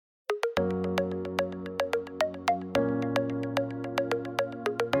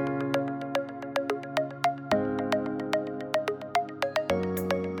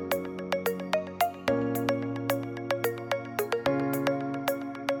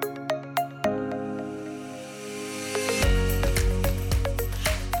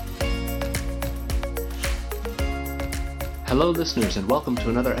Hello listeners and welcome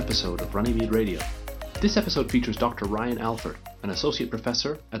to another episode of Runnymede Radio. This episode features Dr. Ryan Alford, an associate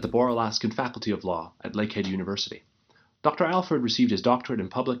professor at the Boralakskin Faculty of Law at Lakehead University. Dr. Alford received his doctorate in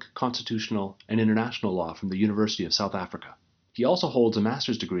public, constitutional, and international law from the University of South Africa. He also holds a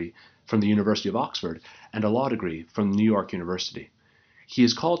master's degree from the University of Oxford and a law degree from New York University. He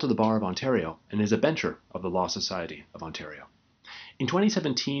is called to the Bar of Ontario and is a bencher of the Law Society of Ontario. In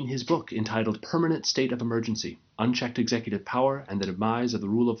 2017, his book entitled Permanent State of Emergency, Unchecked Executive Power and the Demise of the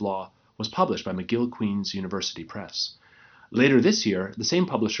Rule of Law was published by McGill Queen's University Press. Later this year, the same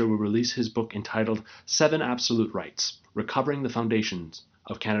publisher will release his book entitled Seven Absolute Rights, Recovering the Foundations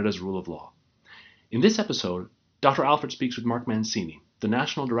of Canada's Rule of Law. In this episode, Dr. Alford speaks with Mark Mancini, the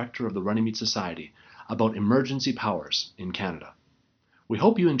National Director of the Runnymede Society, about emergency powers in Canada. We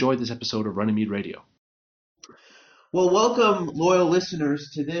hope you enjoyed this episode of Runnymede Radio. Well, welcome, loyal listeners,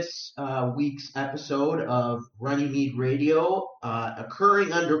 to this week's episode of Runnymede Radio,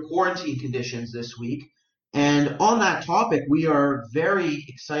 occurring under quarantine conditions this week. And on that topic, we are very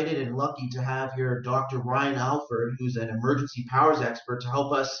excited and lucky to have here Dr. Ryan Alford, who's an emergency powers expert, to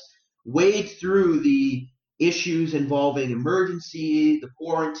help us wade through the issues involving emergency, the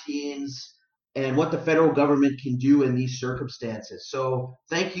quarantines, and what the federal government can do in these circumstances. So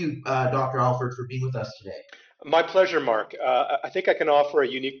thank you, Dr. Alford, for being with us today. My pleasure, Mark. I think I can offer a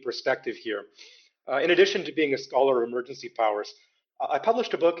unique perspective here. In addition to being a scholar of emergency powers, I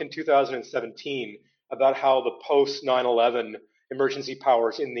published a book in 2017 about how the post 9/11 emergency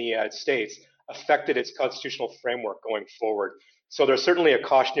powers in the United States affected its constitutional framework going forward. So there's certainly a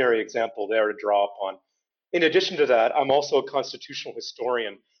cautionary example there to draw upon. In addition to that, I'm also a constitutional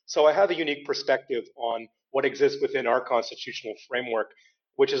historian. So I have a unique perspective on what exists within our constitutional framework,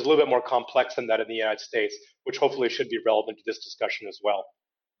 which is a little bit more complex than that in the United States, which hopefully should be relevant to this discussion as well.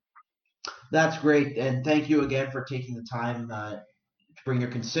 That's great. And thank you again for taking the time to bring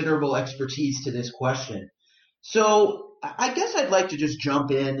your considerable expertise to this question. So I guess I'd like to just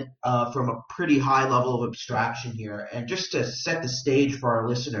jump in from a pretty high level of abstraction here and just to set the stage for our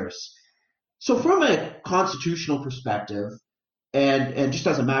listeners. So from a constitutional perspective, and just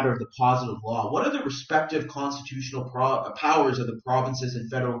as a matter of the positive law, what are the respective constitutional powers of the provinces and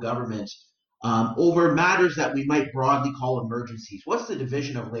federal government over matters that we might broadly call emergencies? What's the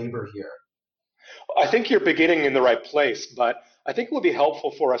division of labor here? I think you're beginning in the right place, but I think it would be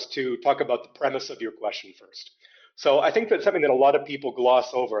helpful for us to talk about the premise of your question first. So I think that something that a lot of people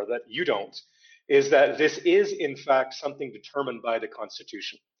gloss over that you don't is that this is in fact something determined by the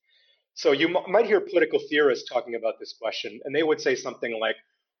Constitution. So you might hear political theorists talking about this question, and they would say something like,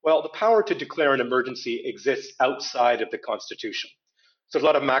 well, the power to declare an emergency exists outside of the Constitution. So there's a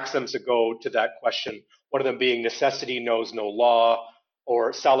lot of maxims that go to that question, one of them being necessity knows no law,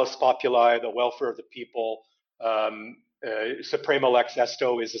 or salus populi, the welfare of the people, suprema lex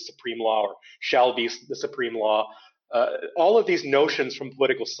esto is the supreme law, or shall be the supreme law. All of these notions from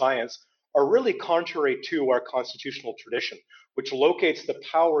political science are really contrary to our constitutional tradition, which locates the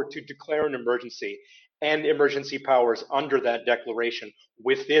power to declare an emergency and emergency powers under that declaration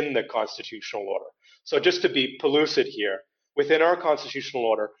within the constitutional order. So just to be pellucid here, within our constitutional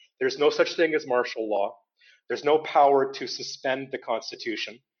order, there's no such thing as martial law. There's no power to suspend the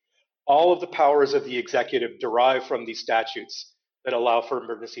Constitution. All of the powers of the executive derive from these statutes that allow for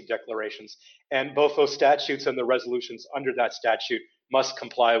emergency declarations. And both those statutes and the resolutions under that statute must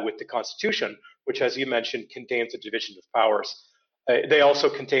comply with the Constitution, which, as you mentioned, contains a division of powers. They also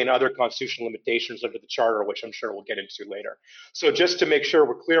contain other constitutional limitations under the Charter, which I'm sure we'll get into later. So just to make sure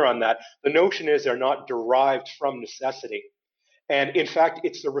we're clear on that, the notion is they're not derived from necessity. And in fact,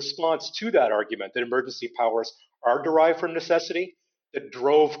 it's the response to that argument that emergency powers are derived from necessity that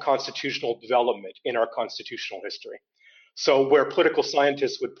drove constitutional development in our constitutional history. So where political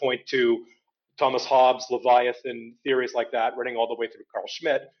scientists would point to Thomas Hobbes, Leviathan, theories like that, running all the way through Carl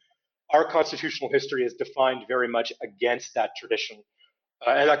Schmitt, our constitutional history is defined very much against that tradition.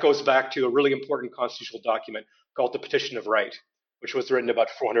 And that goes back to a really important constitutional document called the Petition of Right, which was written about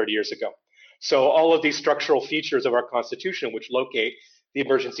 400 years ago. So all of these structural features of our Constitution, which locate the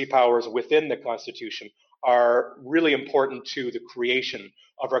emergency powers within the Constitution, are really important to the creation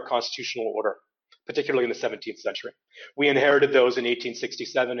of our constitutional order, particularly in the 17th century. We inherited those in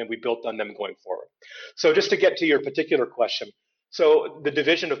 1867 and we built on them going forward. So just to get to your particular question, so the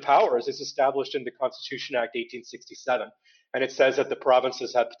division of powers is established in the Constitution Act 1867, and it says that the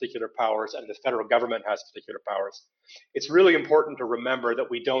provinces have particular powers and the federal government has particular powers. It's really important to remember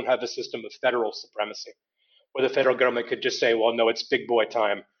that we don't have a system of federal supremacy, where the federal government could just say, well, no, it's big boy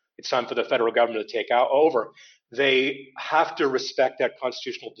time. It's time for the federal government to take over. They have to respect that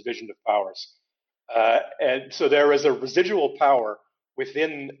constitutional division of powers. And so there is a residual power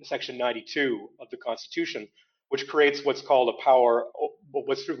within Section 92 of the Constitution, which creates what's called a power,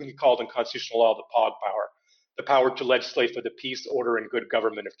 what's frequently called in constitutional law the POG power, the power to legislate for the peace, order, and good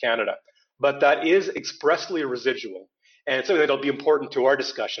government of Canada. But that is expressly residual. And something that'll be important to our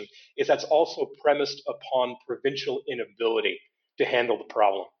discussion is that's also premised upon provincial inability to handle the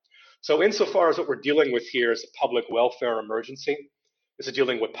problem. So insofar as what we're dealing with here is a public welfare emergency, this is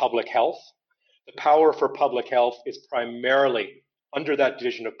dealing with public health. The power for public health is primarily, under that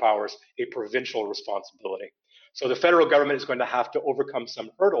division of powers, a provincial responsibility. So the federal government is going to have to overcome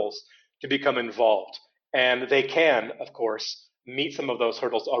some hurdles to become involved. And they can, of course, meet some of those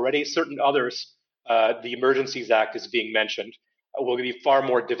hurdles already. Certain others, the Emergencies Act is being mentioned, will be far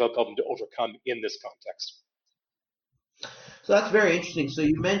more difficult to overcome in this context. So that's very interesting. So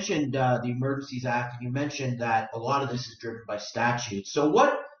you mentioned the Emergencies Act, and you mentioned that a lot of this is driven by statute. So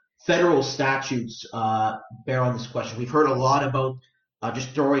what federal statutes bear on this question? We've heard a lot about, just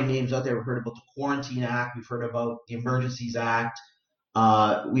throwing names out there, we've heard about the Quarantine Act, we've heard about the Emergencies Act,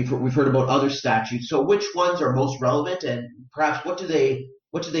 we've heard about other statutes. So which ones are most relevant, and perhaps what do they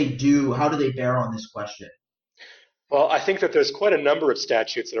do? How do they bear on this question? Well, I think that there's quite a number of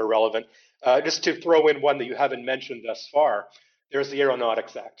statutes that are relevant. Just to throw in one that you haven't mentioned thus far, there's the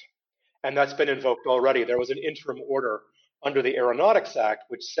Aeronautics Act, and that's been invoked already. There was an interim order under the Aeronautics Act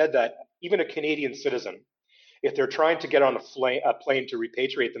which said that even a Canadian citizen, if they're trying to get on a plane to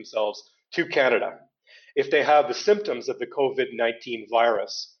repatriate themselves to Canada, if they have the symptoms of the COVID-19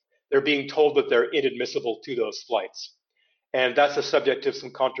 virus, they're being told that they're inadmissible to those flights. And that's the subject of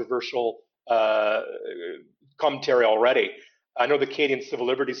some controversial commentary already. I know the Canadian Civil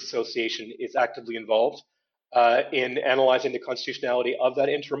Liberties Association is actively involved in analyzing the constitutionality of that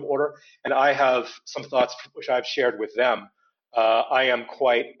interim order, and I have some thoughts which I've shared with them. I am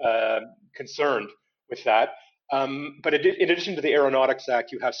quite concerned with that. But in addition to the Aeronautics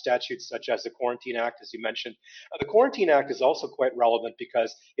Act, you have statutes such as the Quarantine Act, as you mentioned. The Quarantine Act is also quite relevant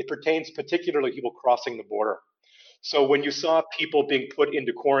because it pertains particularly to people crossing the border. So when you saw people being put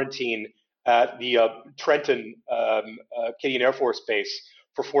into quarantine at the Trenton Canadian Air Force Base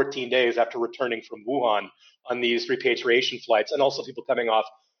for 14 days after returning from Wuhan on these repatriation flights, and also people coming off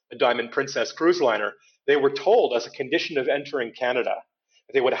the Diamond Princess cruise liner, they were told as a condition of entering Canada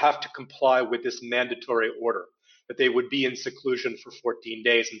that they would have to comply with this mandatory order, that they would be in seclusion for 14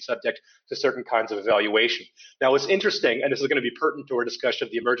 days and subject to certain kinds of evaluation. Now, it's interesting, and this is going to be pertinent to our discussion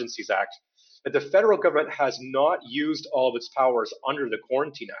of the Emergencies Act, that the federal government has not used all of its powers under the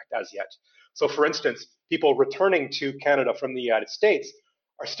Quarantine Act as yet. So, for instance, people returning to Canada from the United States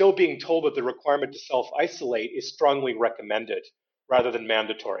are still being told that the requirement to self-isolate is strongly recommended rather than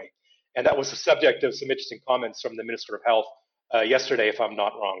mandatory. And that was the subject of some interesting comments from the Minister of Health yesterday, if I'm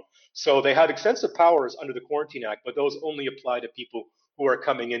not wrong. So they have extensive powers under the Quarantine Act, but those only apply to people who are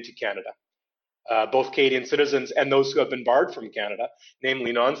coming into Canada, both Canadian citizens and those who have been barred from Canada,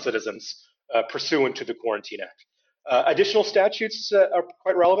 namely non-citizens, pursuant to the Quarantine Act. Additional statutes are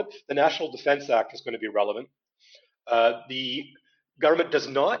quite relevant. The National Defence Act is going to be relevant. The government does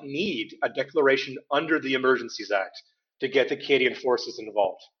not need a declaration under the Emergencies Act to get the Canadian forces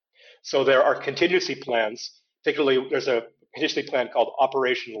involved. So there are contingency plans, particularly there's a contingency plan called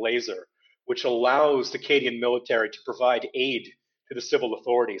Operation Laser, which allows the Canadian military to provide aid to the civil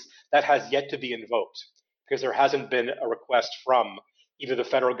authorities. That has yet to be invoked because there hasn't been a request from either the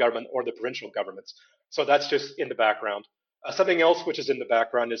federal government or the provincial governments. So that's just in the background. Something else which is in the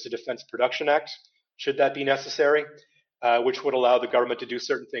background is the Defense Production Act, should that be necessary, which would allow the government to do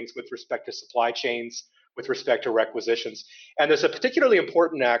certain things with respect to supply chains, with respect to requisitions. And there's a particularly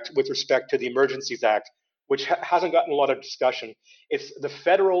important act with respect to the Emergencies Act, which hasn't gotten a lot of discussion. It's the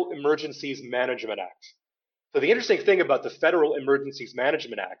Federal Emergencies Management Act. So the interesting thing about the Federal Emergencies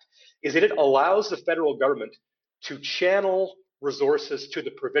Management Act is that it allows the federal government to channel resources to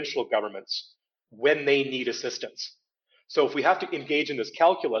the provincial governments when they need assistance. So if we have to engage in this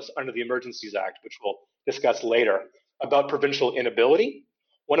calculus under the Emergencies Act, which we'll discuss later, about provincial inability,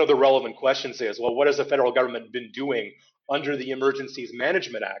 one of the relevant questions is, well, what has the federal government been doing under the Emergencies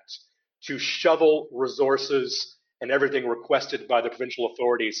Management Act to shovel resources and everything requested by the provincial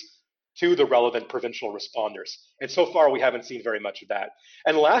authorities to the relevant provincial responders? And so far, we haven't seen very much of that.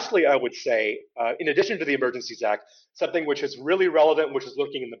 And lastly, I would say, in addition to the Emergencies Act, something which is really relevant, which is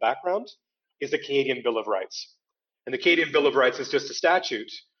lurking in the background, is the Canadian Bill of Rights. And the Canadian Bill of Rights is just a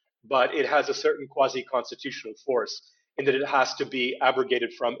statute, but it has a certain quasi-constitutional force in that it has to be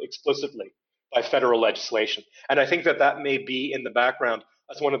abrogated from explicitly by federal legislation. And I think that that may be in the background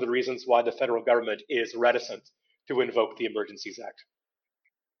as one of the reasons why the federal government is reticent to invoke the Emergencies Act.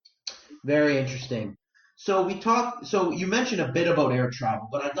 Very interesting. So you mentioned a bit about air travel,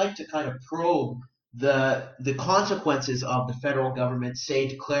 but I'd like to kind of probe the consequences of the federal government, say,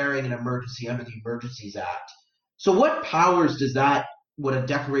 declaring an emergency under the Emergencies Act. So what powers would a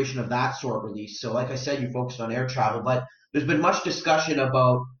declaration of that sort release? So like I said, you focused on air travel, but there's been much discussion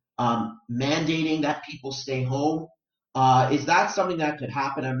about mandating that people stay home. Is that something that could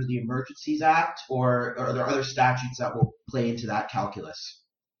happen under the Emergencies Act, or are there other statutes that will play into that calculus?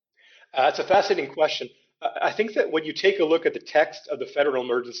 It's a fascinating question. I think that when you take a look at the text of the Federal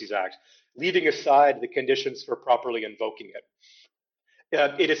Emergencies Act, leaving aside the conditions for properly invoking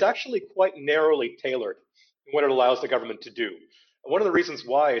it, it is actually quite narrowly tailored in what it allows the government to do. One of the reasons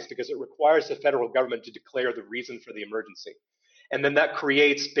why is because it requires the federal government to declare the reason for the emergency. And then that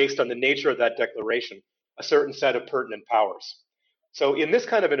creates, based on the nature of that declaration, a certain set of pertinent powers. So in this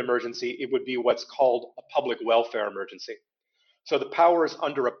kind of an emergency, it would be what's called a public welfare emergency. So the powers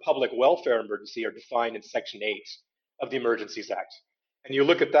under a public welfare emergency are defined in Section 8 of the Emergencies Act. And you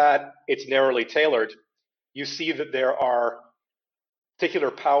look at that, it's narrowly tailored. You see that there are particular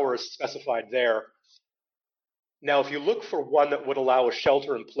powers specified there. Now, if you look for one that would allow a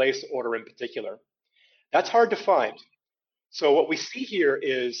shelter in place order in particular, that's hard to find. So what we see here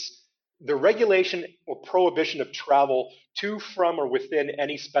is the regulation or prohibition of travel to, from, or within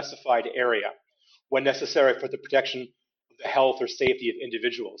any specified area when necessary for the protection of the health or safety of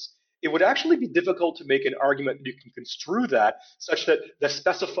individuals. It would actually be difficult to make an argument that you can construe that such that the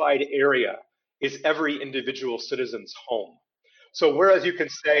specified area is every individual citizen's home. So whereas you can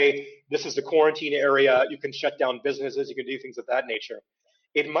say this is the quarantine area, you can shut down businesses, you can do things of that nature,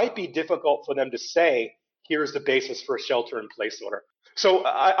 it might be difficult for them to say, here's the basis for a shelter in place order. So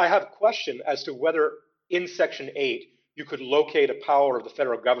I have a question as to whether in Section 8 you could locate a power of the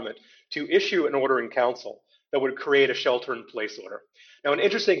federal government to issue an order in council that would create a shelter in place order. Now, an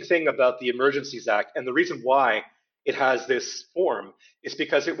interesting thing about the Emergencies Act, and the reason why it has this form, is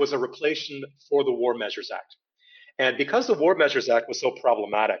because it was a replacement for the War Measures Act. And because the War Measures Act was so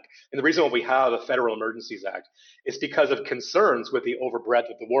problematic, and the reason why we have a Federal Emergencies Act is because of concerns with the overbreadth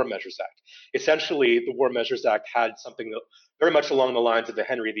of the War Measures Act. Essentially, the War Measures Act had something that very much along the lines of the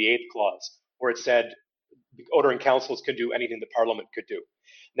Henry VIII clause, where it said ordering councils could do anything the Parliament could do.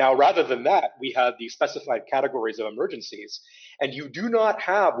 Now, rather than that, we have these specified categories of emergencies, and you do not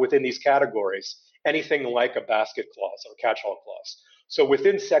have within these categories anything like a basket clause or catch-all clause. So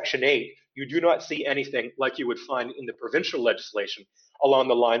within Section 8, you do not see anything like you would find in the provincial legislation along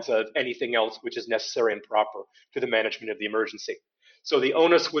the lines of anything else which is necessary and proper to the management of the emergency. So the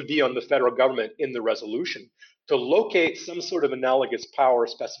onus would be on the federal government in the resolution to locate some sort of analogous power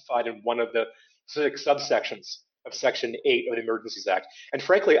specified in one of the 6 subsections of Section 8 of the Emergencies Act. And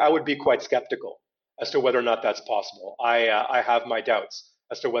frankly, I would be quite skeptical as to whether or not that's possible. I have my doubts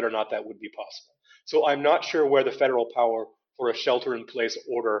as to whether or not that would be possible. So I'm not sure where the federal power for a shelter-in-place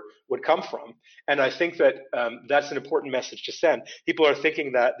order would come from. And I think that that's an important message to send. People are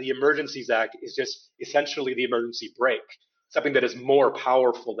thinking that the Emergencies Act is just essentially the emergency brake, something that is more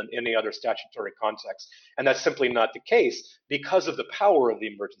powerful than any other statutory context. And that's simply not the case because of the power of the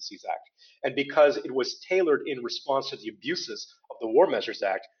Emergencies Act and because it was tailored in response to the abuses of the War Measures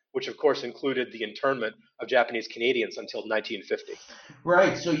Act, which of course included the internment of Japanese Canadians until 1950.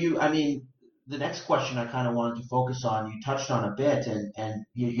 Right. The next question I kind of wanted to focus on, you touched on a bit, and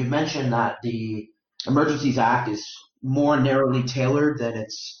you mentioned that the Emergencies Act is more narrowly tailored than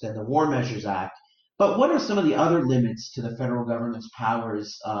the War Measures Act. But what are some of the other limits to the federal government's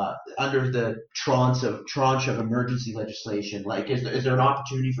powers under the tranche of emergency legislation? Like, is there an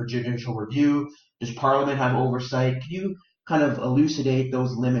opportunity for judicial review? Does Parliament have oversight? Can you kind of elucidate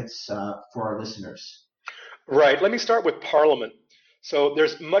those limits for our listeners? Right. Let me start with Parliament. So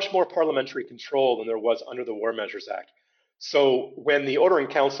there's much more parliamentary control than there was under the War Measures Act. So when the Ordering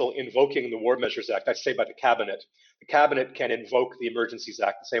Council invoking the War Measures Act, that's say by the Cabinet can invoke the Emergencies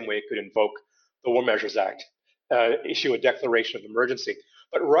Act the same way it could invoke the War Measures Act, issue a declaration of emergency.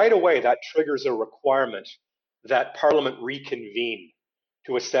 But right away, that triggers a requirement that Parliament reconvene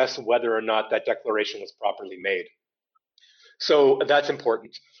to assess whether or not that declaration was properly made. So that's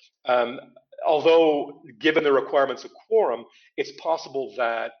important. Although, given the requirements of quorum, it's possible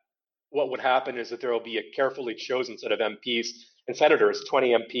that what would happen is that there will be a carefully chosen set of MPs and senators,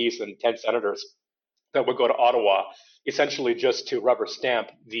 20 MPs and 10 senators, that would go to Ottawa, essentially just to rubber stamp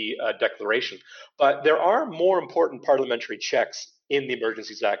the declaration. But there are more important parliamentary checks in the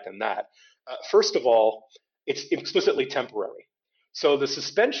Emergencies Act than that. First of all, it's explicitly temporary. So the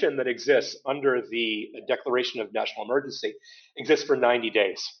suspension that exists under the Declaration of National Emergency exists for 90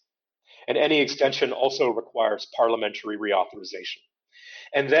 days. And any extension also requires parliamentary reauthorization.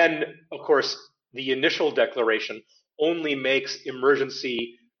 And then, of course, the initial declaration only makes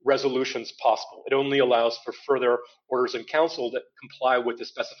emergency resolutions possible. It only allows for further orders in council that comply with the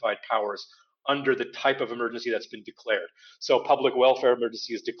specified powers under the type of emergency that's been declared. So public welfare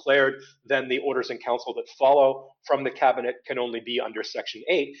emergency is declared, then the orders in council that follow from the cabinet can only be under Section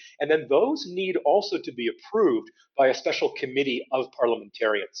 8. And then those need also to be approved by a special committee of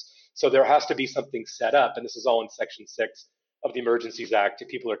parliamentarians. So there has to be something set up, and this is all in Section 6 of the Emergencies Act. If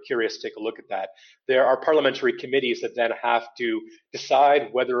people are curious, take a look at that. There are parliamentary committees that then have to decide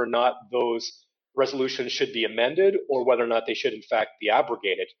whether or not those resolutions should be amended or whether or not they should in fact be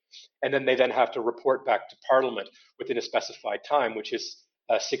abrogated. And then they then have to report back to Parliament within a specified time, which is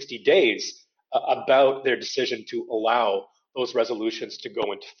 60 days, about their decision to allow those resolutions to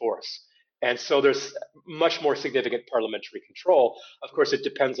go into force. And so there's much more significant parliamentary control. Of course, it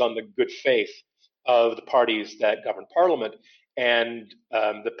depends on the good faith of the parties that govern Parliament and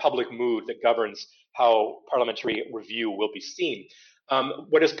the public mood that governs how parliamentary review will be seen.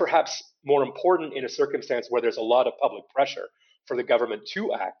 What is perhaps more important in a circumstance where there's a lot of public pressure for the government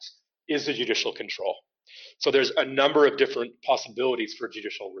to act is the judicial control. So there's a number of different possibilities for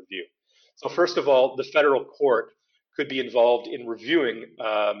judicial review. So first of all, the federal court could be involved in reviewing,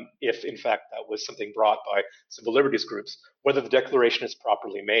 if in fact that was something brought by civil liberties groups, whether the declaration is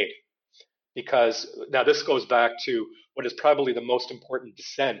properly made. Because now this goes back to what is probably the most important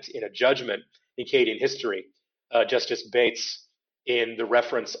dissent in a judgment in Canadian history, Justice Bates, in the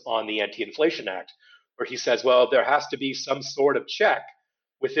reference on the Anti-Inflation Act, where he says, well, there has to be some sort of check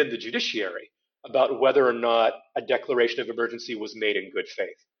within the judiciary about whether or not a declaration of emergency was made in good faith.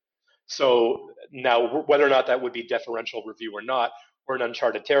 So now, whether or not that would be deferential review or not, we're in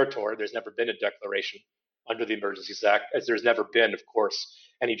uncharted territory. There's never been a declaration under the Emergencies Act, as there's never been, of course,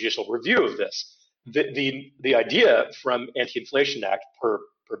 any judicial review of this. The idea from Anti-Inflation Act per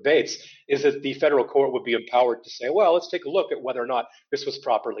Bates is that the federal court would be empowered to say, well, let's take a look at whether or not this was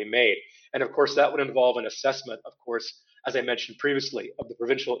properly made. And of course, that would involve an assessment, of course, as I mentioned previously, of the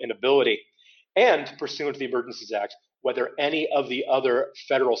provincial inability and, pursuant to the Emergencies Act, whether any of the other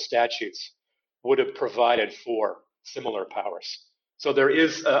federal statutes would have provided for similar powers. So there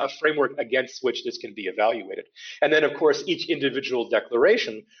is a framework against which this can be evaluated. And then, of course, each individual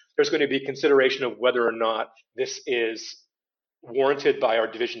declaration, there's going to be consideration of whether or not this is warranted by our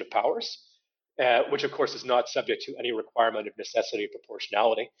division of powers, which of course is not subject to any requirement of necessity or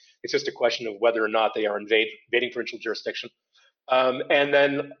proportionality. It's just a question of whether or not they are invading provincial jurisdiction. And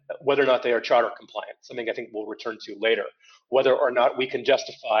then whether or not they are charter compliant, something I think we'll return to later. Whether or not we can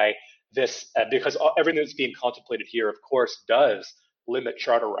justify this, because everything that's being contemplated here, of course, does limit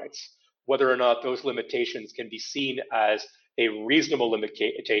charter rights. Whether or not those limitations can be seen as a reasonable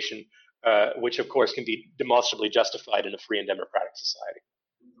limitation, which of course can be demonstrably justified in a free and democratic society.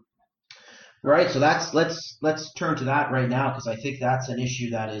 Right. So let's turn to that right now, because I think that's an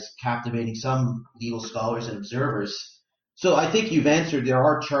issue that is captivating some legal scholars and observers. So I think you've answered there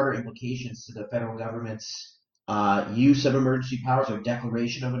are charter implications to the federal government's use of emergency powers or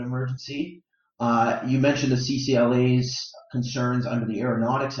declaration of an emergency. You mentioned the CCLA's concerns under the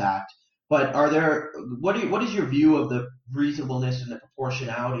Aeronautics Act, but what is your view of the reasonableness and the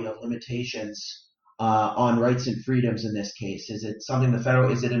proportionality of limitations on rights and freedoms in this case? Is it something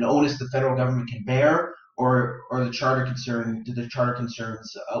is it an onus the federal government can bear, or do the charter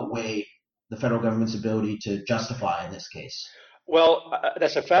concerns outweigh the federal government's ability to justify in this case? Well,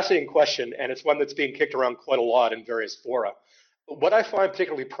 that's a fascinating question, and it's one that's being kicked around quite a lot in various fora. What I find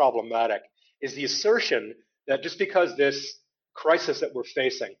particularly problematic is the assertion that just because this crisis that we're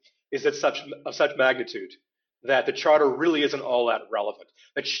facing is of such magnitude, that the charter really isn't all that relevant,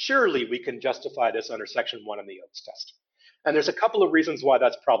 that surely we can justify this under Section 1 in the Oates Test. And there's a couple of reasons why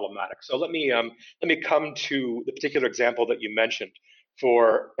that's problematic. So let me come to the particular example that you mentioned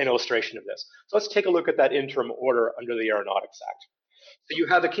for an illustration of this. So let's take a look at that interim order under the Aeronautics Act. So you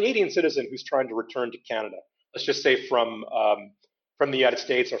have a Canadian citizen who's trying to return to Canada. Let's just say from the United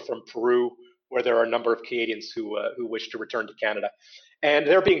States or from Peru, where there are a number of Canadians who wish to return to Canada. And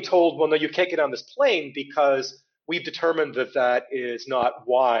they're being told, well, no, you can't get on this plane because we've determined that that is not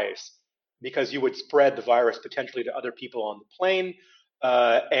wise, because you would spread the virus potentially to other people on the plane,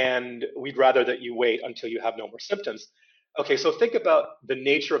 and we'd rather that you wait until you have no more symptoms. Okay, so think about the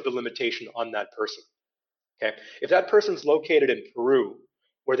nature of the limitation on that person. Okay, if that person's located in Peru,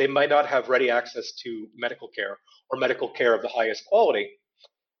 where they might not have ready access to medical care or medical care of the highest quality,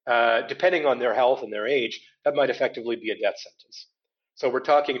 depending on their health and their age, that might effectively be a death sentence. So we're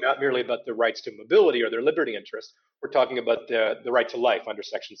talking not merely about the rights to mobility or their liberty interest, we're talking about the right to life under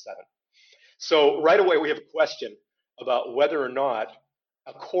Section 7. So right away we have a question about whether or not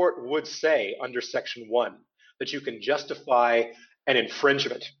a court would say under Section 1 that you can justify an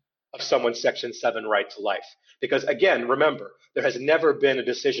infringement of someone's Section 7 right to life. Because again, remember, there has never been a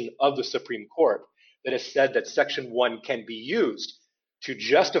decision of the Supreme Court that has said that Section 1 can be used to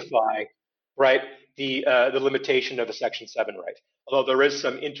justify, right, the limitation of a Section 7 right. Although there is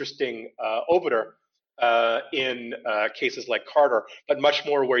some interesting obiter in cases like Carter, but much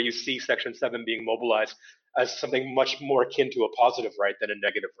more where you see Section 7 being mobilized as something much more akin to a positive right than a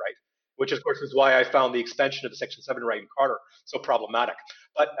negative right, which of course is why I found the extension of the Section 7 right in Carter so problematic.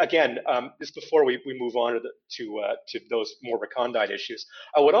 But again, just before we move on to those more recondite issues,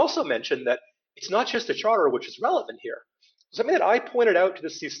 I would also mention that it's not just the charter which is relevant here. Something that I pointed out to the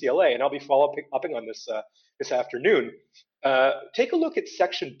CCLA, and I'll be following on this this afternoon. Take a look at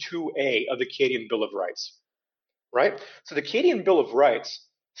Section 2A of the Canadian Bill of Rights, right? So the Canadian Bill of Rights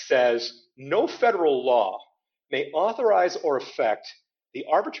says no federal law may authorize or affect the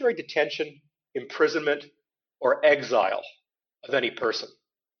arbitrary detention, imprisonment, or exile of any person.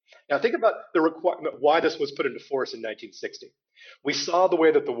 Now think about the requirement, why this was put into force in 1960. We saw the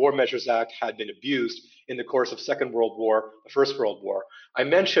way that the War Measures Act had been abused in the course of Second World War, the First World War. I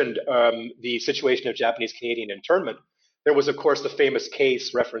mentioned the situation of Japanese Canadian internment. There was, of course, the famous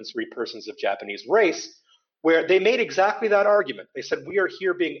case, Reference Re Persons of Japanese Race, where they made exactly that argument. They said, we are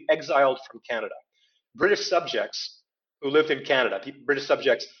here being exiled from Canada. British subjects who lived in Canada, British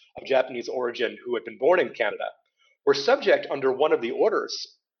subjects of Japanese origin who had been born in Canada, were subject under one of the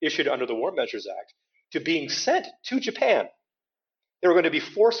orders issued under the War Measures Act to being sent to Japan. They were going to be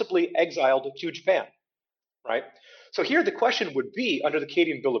forcibly exiled to Japan, right? So here the question would be, under the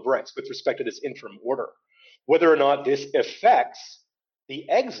Canadian Bill of Rights, with respect to this interim order, whether or not this affects the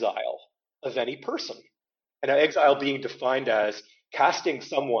exile of any person. And exile being defined as casting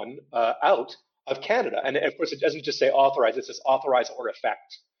someone out of Canada. And of course, it doesn't just say authorize, it says authorize or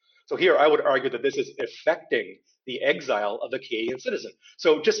affect. So here I would argue that this is affecting the exile of the Canadian citizen.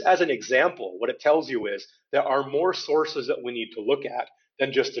 So just as an example, what it tells you is there are more sources that we need to look at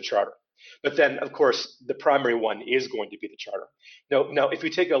than just the charter. But then, of course, the primary one is going to be the charter. Now, if we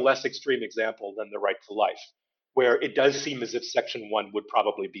take a less extreme example than the right to life, where it does seem as if Section 1 would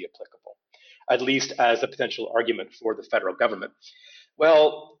probably be applicable, at least as a potential argument for the federal government.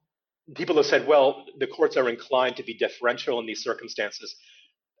 Well, people have said, well, the courts are inclined to be deferential in these circumstances.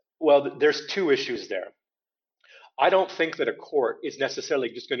 Well, there's two issues there. I don't think that a court is necessarily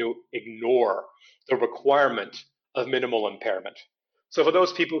just going to ignore the requirement of minimal impairment. So for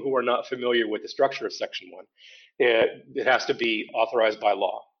those people who are not familiar with the structure of Section 1, it has to be authorized by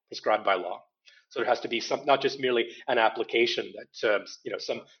law, prescribed by law. So there has to be some, not just merely an application that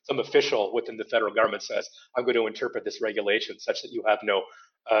some official within the federal government says, I'm going to interpret this regulation such that you have no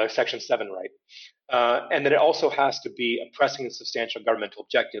Section 7 right. And then it also has to be a pressing and substantial governmental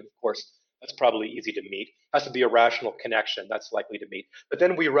objective. Of course, that's probably easy to meet. It has to be a rational connection. That's likely to meet. But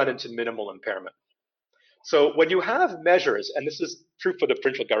then we run into minimal impairment. So when you have measures, and this is true for the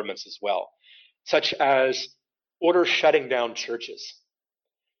provincial governments as well, such as orders shutting down churches,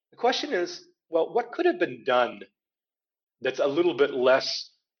 the question is, well, what could have been done that's a little bit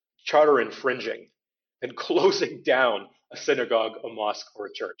less charter infringing than closing down a synagogue, a mosque, or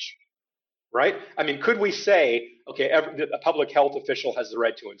a church, right? I mean, could we say, okay, a public health official has the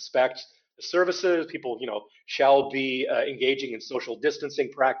right to inspect the services, people, shall be engaging in social distancing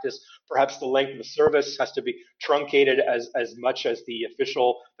practice. Perhaps the length of the service has to be truncated as much as the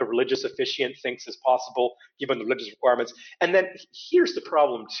religious officiant thinks is possible, given the religious requirements. And then here's the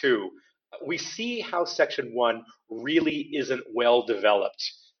problem too. We see how Section 1 really isn't well developed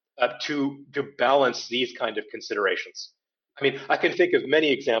to balance these kind of considerations. I mean, I can think of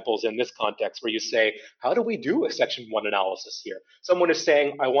many examples in this context where you say, how do we do a Section 1 analysis here? Someone is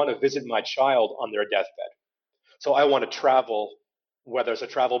saying, I want to visit my child on their deathbed. So I want to travel where there's a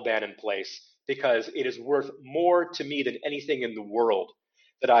travel ban in place because it is worth more to me than anything in the world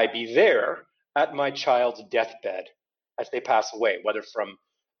that I be there at my child's deathbed as they pass away, whether from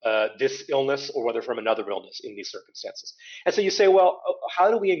this illness or whether from another illness in these circumstances. And so you say, well, how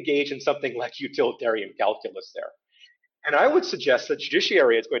do we engage in something like utilitarian calculus there? And I would suggest that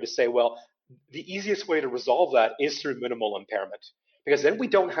judiciary is going to say, well, the easiest way to resolve that is through minimal impairment, because then we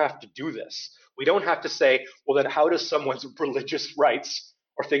don't have to do this. We don't have to say, well, then how does someone's religious rights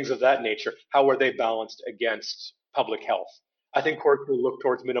or things of that nature, how are they balanced against public health? I think courts will look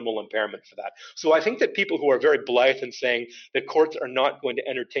towards minimal impairment for that. So I think that people who are very blithe in saying that courts are not going to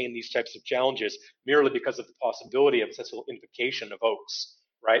entertain these types of challenges merely because of the possibility of successful invocation of hoax,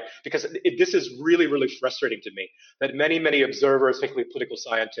 right? Because this is really, really frustrating to me that many, many observers, particularly political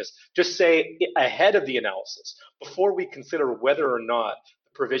scientists, just say ahead of the analysis, before we consider whether or not the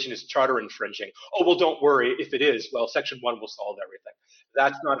provision is charter infringing. Oh, well, don't worry. If it is, well, Section 1 will solve everything.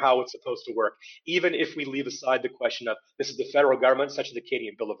 That's not how it's supposed to work. Even if we leave aside the question of this is the federal government, such as the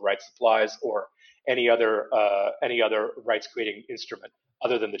Canadian Bill of Rights applies, or any other rights-creating instrument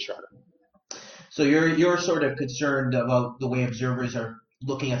other than the charter. So you're sort of concerned about the way observers are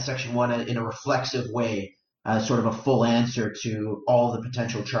looking at Section 1 in a reflexive way, as sort of a full answer to all the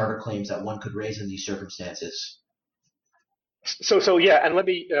potential charter claims that one could raise in these circumstances. So yeah, and let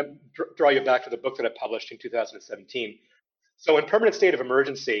me draw you back to the book that I published in 2017. So in permanent state of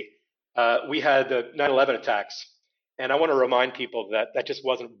emergency, we had the 9/11 attacks, and I want to remind people that that just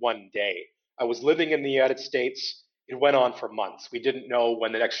wasn't one day. I was living in the United States. It went on for months. We didn't know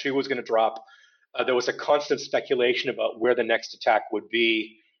when the next shoe was going to drop. There was a constant speculation about where the next attack would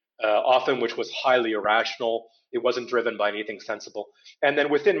be, often which was highly irrational. It wasn't driven by anything sensible. And then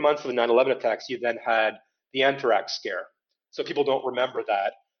within months of the 9/11 attacks, you then had the anthrax scare. So people don't remember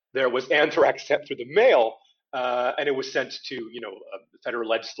that. There was anthrax sent through the mail, and it was sent to federal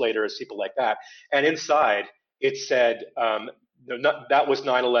legislators, people like that. And inside it said, that was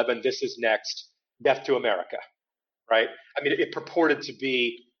 9/11, this is next, death to America, right? I mean, it purported to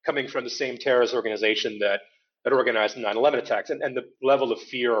be coming from the same terrorist organization that organized the 9/11 attacks. And the level of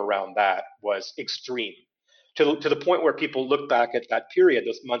fear around that was extreme, to the point where people look back at that period,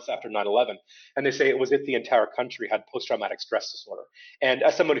 those months after 9/11, and they say it was if the entire country had post-traumatic stress disorder. And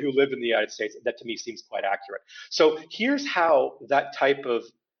as someone who lived in the United States, that to me seems quite accurate. So here's how that type of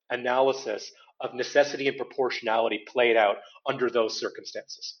analysis of necessity and proportionality played out under those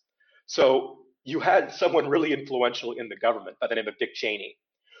circumstances. So you had someone really influential in the government by the name of Dick Cheney,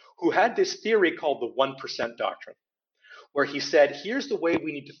 who had this theory called the 1% doctrine, where he said, here's the way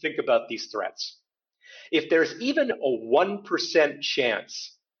we need to think about these threats. If there's even a 1%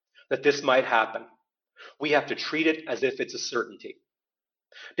 chance that this might happen, we have to treat it as if it's a certainty.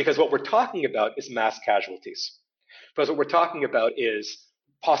 Because what we're talking about is mass casualties. Because what we're talking about is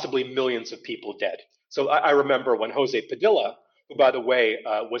possibly millions of people dead. So I remember when Jose Padilla, who, by the way,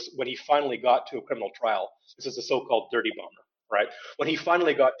 was when he finally got to a criminal trial, this is the so-called dirty bomber, right? When he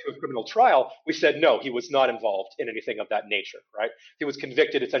finally got to a criminal trial, we said, no, he was not involved in anything of that nature, right? He was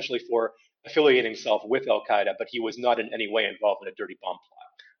convicted essentially for affiliating himself with Al-Qaeda, but he was not in any way involved in a dirty bomb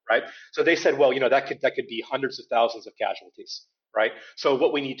plot, right? So they said, well, that could be hundreds of thousands of casualties, right? So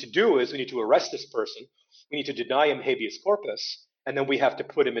what we need to do is we need to arrest this person, we need to deny him habeas corpus, and then we have to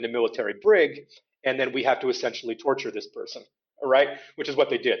put him in a military brig, and then we have to essentially torture this person, all right? Which is what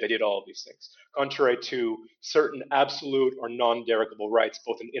they did. They did all of these things, contrary to certain absolute or non-derogable rights,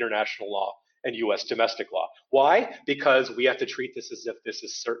 both in international law and U.S. domestic law. Why? Because we have to treat this as if this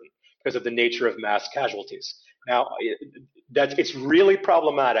is certain, because of the nature of mass casualties. Now, it's really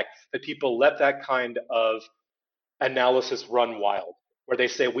problematic that people let that kind of analysis run wild, where they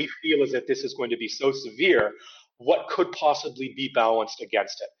say, we feel as if this is going to be so severe, what could possibly be balanced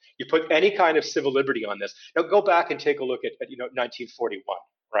against it? You put any kind of civil liberty on this. Now go back and take a look at 1941,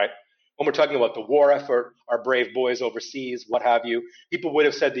 right? When we're talking about the war effort, our brave boys overseas, what have you, people would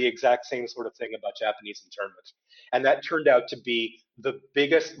have said the exact same sort of thing about Japanese internment. And that turned out to be the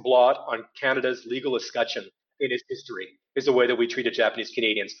biggest blot on Canada's legal escutcheon in its history, is the way that we treated Japanese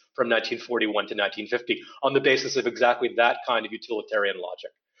Canadians from 1941 to 1950 on the basis of exactly that kind of utilitarian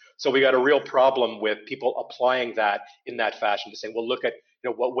logic. So we got a real problem with people applying that in that fashion to say, well, look at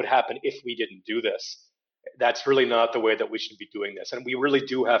what would happen if we didn't do this. That's really not the way that we should be doing this. And we really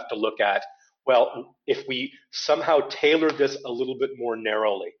do have to look at, well, if we somehow tailor this a little bit more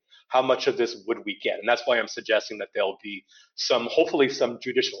narrowly, how much of this would we get? And that's why I'm suggesting that there'll be hopefully some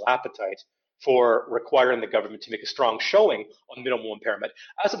judicial appetite for requiring the government to make a strong showing on minimal impairment,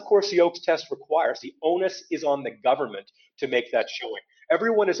 as of course the Oakes test requires. The onus is on the government to make that showing.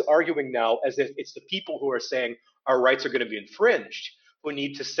 Everyone is arguing now as if it's the people who are saying our rights are going to be infringed who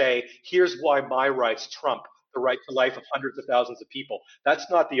need to say, here's why my rights trump the right to life of hundreds of thousands of people. That's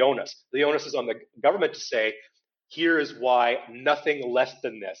not the onus. The onus is on the government to say, here is why nothing less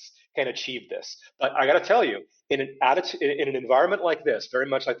than this can achieve this. But I got to tell you, in an environment like this, very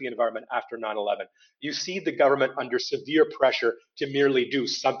much like the environment after 9/11, you see the government under severe pressure to merely do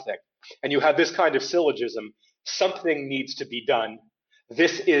something. And you have this kind of syllogism, something needs to be done.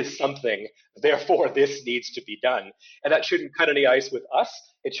 This is something, therefore this needs to be done. And that shouldn't cut any ice with us.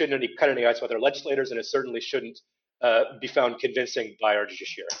 It shouldn't cut any ice with our legislators, and it certainly shouldn't be found convincing by our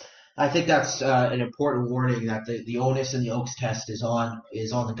judiciary. I think that's an important warning that the onus in the Oakes test is on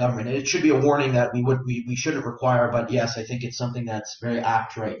the government, and it should be a warning that we shouldn't require. But yes, I think it's something that's very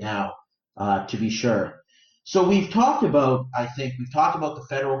apt right now, to be sure. So we've talked about the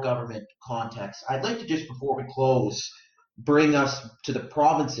federal government context. I'd like to just, before we close, bring us to the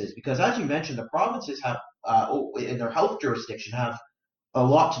provinces, because as you mentioned, the provinces have, in their health jurisdiction, have a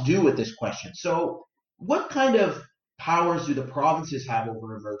lot to do with this question. So what kind of powers do the provinces have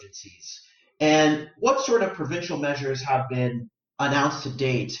over emergencies? And what sort of provincial measures have been announced to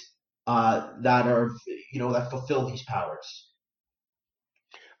date that are, that fulfill these powers?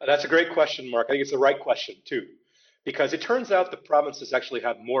 That's a great question, Mark. I think it's the right question, too, because it turns out the provinces actually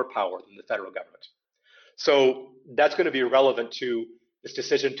have more power than the federal government. So that's going to be relevant to this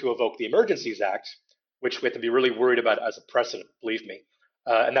decision to evoke the Emergencies Act, which we have to be really worried about as a precedent, believe me.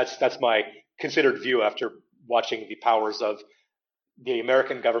 And that's my considered view after watching the powers of the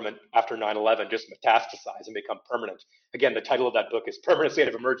American government after 9/11 just metastasize and become permanent. Again, the title of that book is Permanent State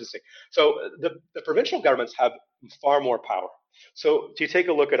of Emergency. So the provincial governments have far more power. So to take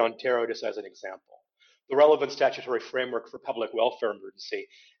a look at Ontario just as an example, the relevant statutory framework for public welfare emergency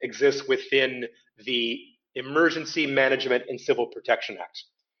exists within the Emergency Management and Civil Protection Act,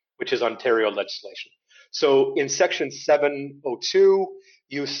 which is Ontario legislation. So in section 702,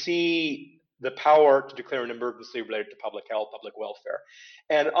 you see the power to declare an emergency related to public health, public welfare.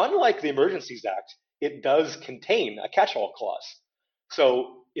 And unlike the Emergencies Act, it does contain a catch-all clause.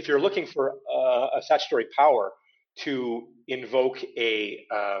 So if you're looking for a statutory power to invoke a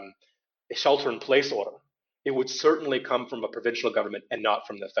shelter-in-place order, it would certainly come from a provincial government and not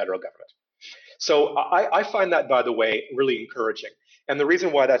from the federal government. So I find that, by the way, really encouraging. And the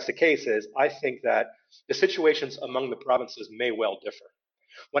reason why that's the case is I think that the situations among the provinces may well differ.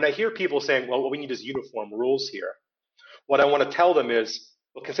 When I hear people saying, well, what we need is uniform rules here, what I want to tell them is,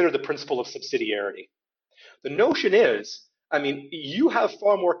 well, consider the principle of subsidiarity. The notion is, I mean, you have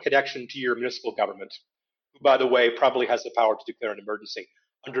far more connection to your municipal government, who, by the way, probably has the power to declare an emergency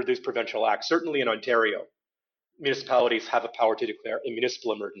under these provincial acts. Certainly in Ontario, municipalities have a power to declare a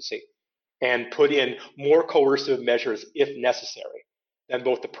municipal emergency and put in more coercive measures if necessary than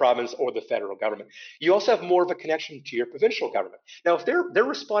both the province or the federal government. You also have more of a connection to your provincial government. Now, if they're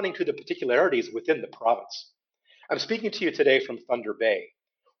responding to the particularities within the province, I'm speaking to you today from Thunder Bay,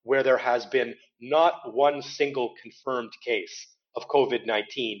 where there has been not one single confirmed case of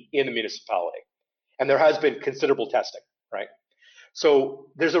COVID-19 in the municipality. And there has been considerable testing, right?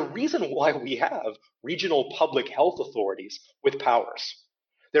 So there's a reason why we have regional public health authorities with powers.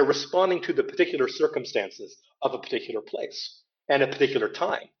 They're responding to the particular circumstances of a particular place and a particular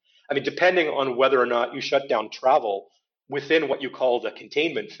time. I mean, depending on whether or not you shut down travel within what you call the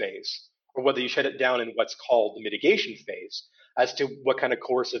containment phase, or whether you shut it down in what's called the mitigation phase, as to what kind of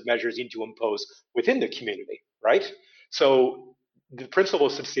coercive measures you need to impose within the community, right? So the principle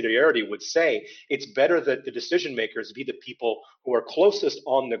of subsidiarity would say it's better that the decision makers be the people who are closest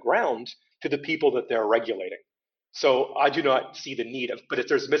on the ground to the people that they're regulating. So I do not see the need of, but if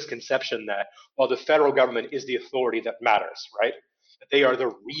there's misconception that, well, the federal government is the authority that matters, right? That they are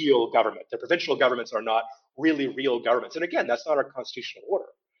the real government. The provincial governments are not really real governments. And again, that's not our constitutional order.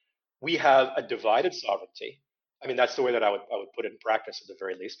 We have a divided sovereignty. I mean, that's the way that I would put it in practice at the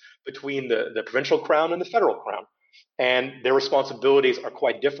very least, between the provincial crown and the federal crown. And their responsibilities are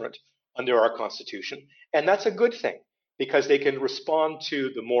quite different under our constitution. And that's a good thing, because they can respond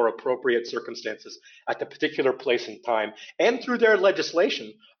to the more appropriate circumstances at the particular place and time, and through their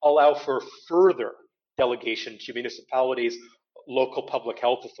legislation, allow for further delegation to municipalities, local public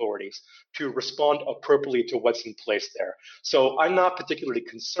health authorities to respond appropriately to what's in place there. So I'm not particularly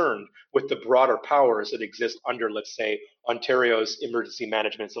concerned with the broader powers that exist under, let's say, Ontario's Emergency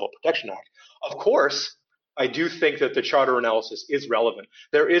Management and Civil Protection Act. Of course, I do think that the charter analysis is relevant.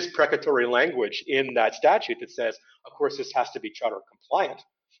 There is precatory language in that statute that says, of course, this has to be charter compliant.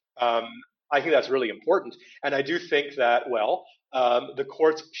 I think that's really important. And I do think that, well, the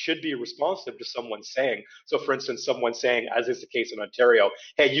courts should be responsive to someone saying, so for instance, someone saying, as is the case in Ontario,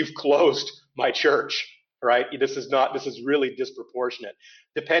 hey, you've closed my church, right? This is really disproportionate.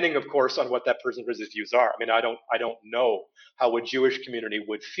 Depending, of course, on what that person's views are. I mean, I don't know how a Jewish community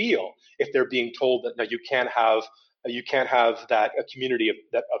would feel if they're being told that no, you can't have that a community of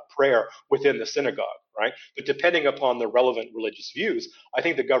prayer within the synagogue, right? But depending upon the relevant religious views, I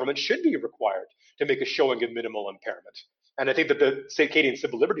think the government should be required to make a showing of minimal impairment. And I think that the Canadian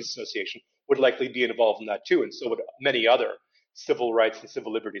Civil Liberties Association would likely be involved in that too, and so would many other civil rights and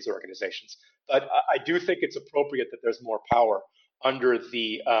civil liberties organizations. But I do think it's appropriate that there's more power under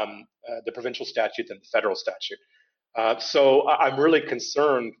the provincial statute than the federal statute. So I'm really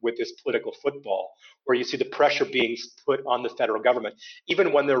concerned with this political football where you see the pressure being put on the federal government,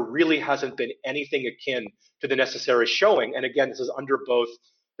 even when there really hasn't been anything akin to the necessary showing. And again, this is under both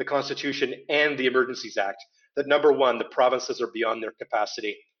the Constitution and the Emergencies Act, that number one, the provinces are beyond their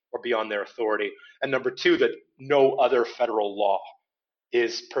capacity or beyond their authority. And number two, that no other federal law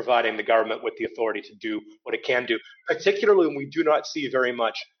is providing the government with the authority to do what it can do, particularly when we do not see very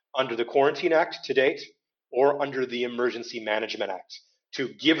much under the Quarantine Act to date or under the Emergency Management Act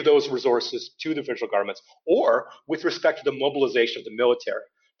to give those resources to the federal governments, or with respect to the mobilization of the military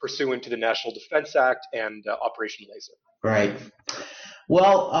pursuant to the National Defense Act and Operation Laser. Right.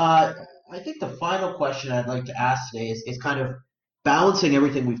 Well, I think the final question I'd like to ask today is kind of balancing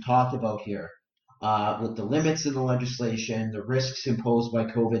everything we've talked about here with the limits in the legislation, the risks imposed by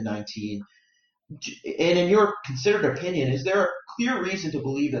COVID-19. And in your considered opinion, is there a clear reason to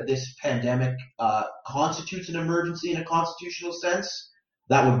believe that this pandemic constitutes an emergency in a constitutional sense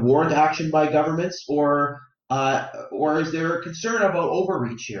that would warrant action by governments, or is there a concern about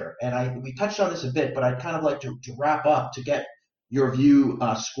overreach here? And we touched on this a bit, but I'd kind of like to wrap up to get your view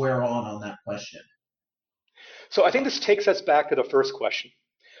square on that question. So I think this takes us back to the first question.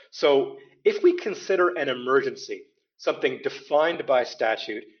 So if we consider an emergency something defined by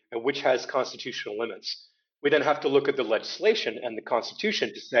statute and which has constitutional limits, we then have to look at the legislation and the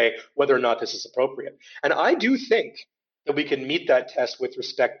Constitution to say whether or not this is appropriate. And I do think that we can meet that test with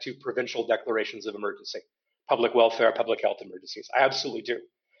respect to provincial declarations of emergency, public welfare, public health emergencies. I absolutely do.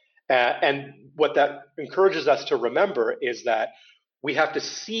 And what that encourages us to remember is that we have to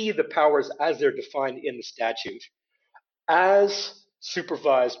see the powers as they're defined in the statute as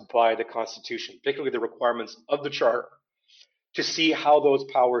supervised by the Constitution, particularly the requirements of the Charter, to see how those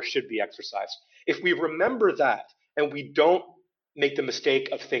powers should be exercised. If we remember that and we don't make the mistake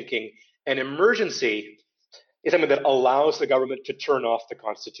of thinking an emergency is something that allows the government to turn off the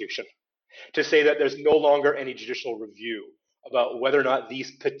Constitution, to say that there's no longer any judicial review about whether or not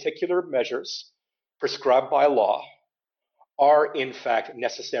these particular measures prescribed by law are in fact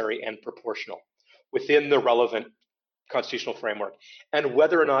necessary and proportional within the relevant constitutional framework, and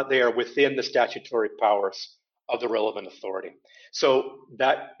whether or not they are within the statutory powers of the relevant authority. So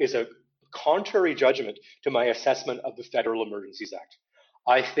that is a contrary judgment to my assessment of the Federal Emergencies Act.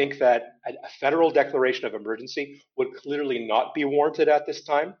 I think that a federal declaration of emergency would clearly not be warranted at this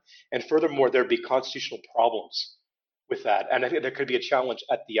time, and furthermore, there'd be constitutional problems with that. And I think there could be a challenge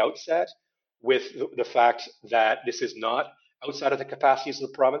at the outset with the fact that this is not outside of the capacities of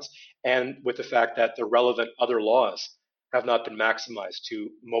the province, and with the fact that the relevant other laws have not been maximized to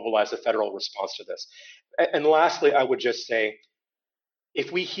mobilize a federal response to this. And lastly, I would just say,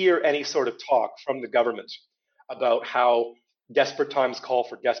 if we hear any sort of talk from the government about how desperate times call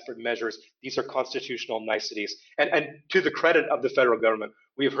for desperate measures, these are constitutional niceties, and to the credit of the federal government,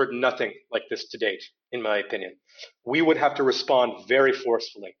 we have heard nothing like this to date, in my opinion. We would have to respond very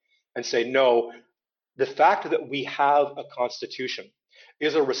forcefully and say, no, the fact that we have a constitution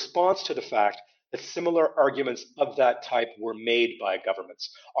is a response to the fact that similar arguments of that type were made by governments.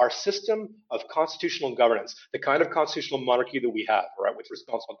 Our system of constitutional governance, the kind of constitutional monarchy that we have, right, with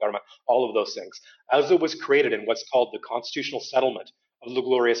responsible government, all of those things, as it was created in what's called the constitutional settlement of the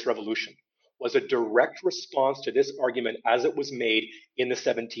Glorious Revolution, was a direct response to this argument as it was made in the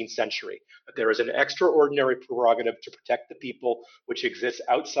 17th century, that there is an extraordinary prerogative to protect the people which exists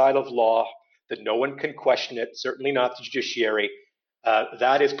outside of law, that no one can question it, certainly not the judiciary.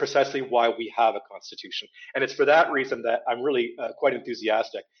 That is precisely why we have a constitution. And it's for that reason that I'm really quite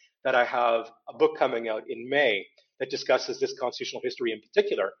enthusiastic that I have a book coming out in May that discusses this constitutional history in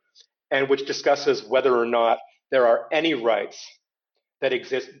particular, and which discusses whether or not there are any rights that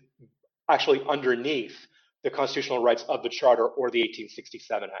exist actually underneath the constitutional rights of the Charter or the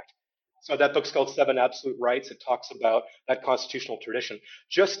 1867 Act. So that book's called Seven Absolute Rights. It talks about that constitutional tradition.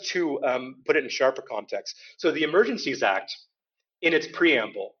 Just to put it in sharper context. So the Emergencies Act, in its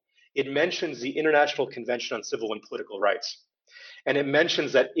preamble, it mentions the International Convention on Civil and Political Rights. And it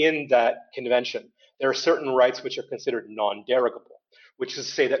mentions that in that convention, there are certain rights which are considered non-derogable, which is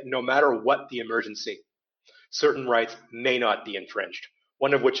to say that no matter what the emergency, certain rights may not be infringed.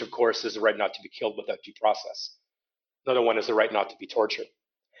 One of which, of course, is the right not to be killed without due process. Another one is the right not to be tortured.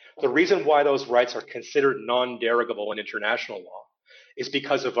 The reason why those rights are considered non-derogable in international law is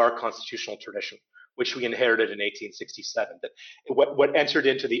because of our constitutional tradition, which we inherited in 1867. That what entered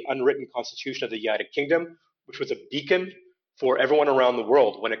into the unwritten constitution of the United Kingdom, which was a beacon for everyone around the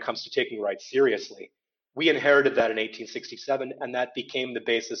world when it comes to taking rights seriously, we inherited that in 1867, and that became the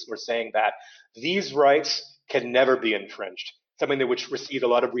basis for saying that these rights can never be infringed, something that which received a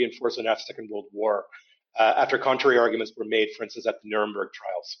lot of reinforcement after the Second World War, after contrary arguments were made, for instance, at the Nuremberg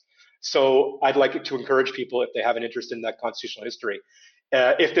trials. So I'd like to encourage people, if they have an interest in that constitutional history,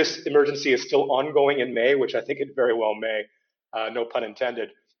 if this emergency is still ongoing in May, which I think it very well may, no pun intended,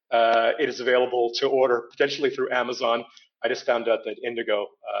 it is available to order potentially through Amazon. I just found out that Indigo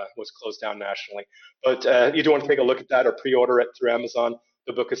was closed down nationally. But you do want to take a look at that or pre-order it through Amazon.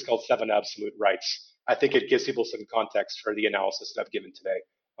 The book is called 7 Absolute Rights. I think it gives people some context for the analysis that I've given today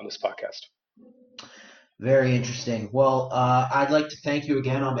on this podcast. Very interesting. Well, I'd like to thank you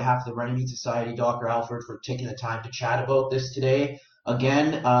again on behalf of the Runnymede Society, Dr. Alford, for taking the time to chat about this today.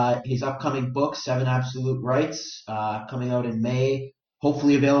 Again, his upcoming book, 7 Absolute Rights, coming out in May,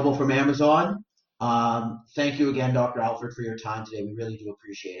 hopefully available from Amazon. Thank you again, Dr. Alford, for your time today. We really do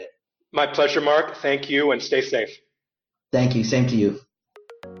appreciate it. My pleasure, Mark. Thank you, and stay safe. Thank you. Same to you.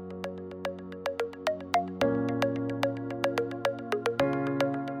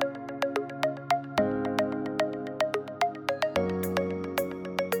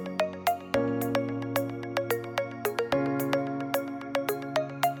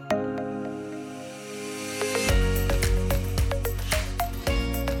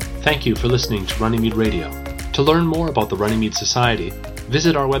 Thank you for listening to Runnymede Radio. To learn more about the Runnymede Society,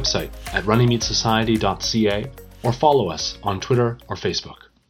 visit our website at runnymedesociety.ca or follow us on Twitter or Facebook.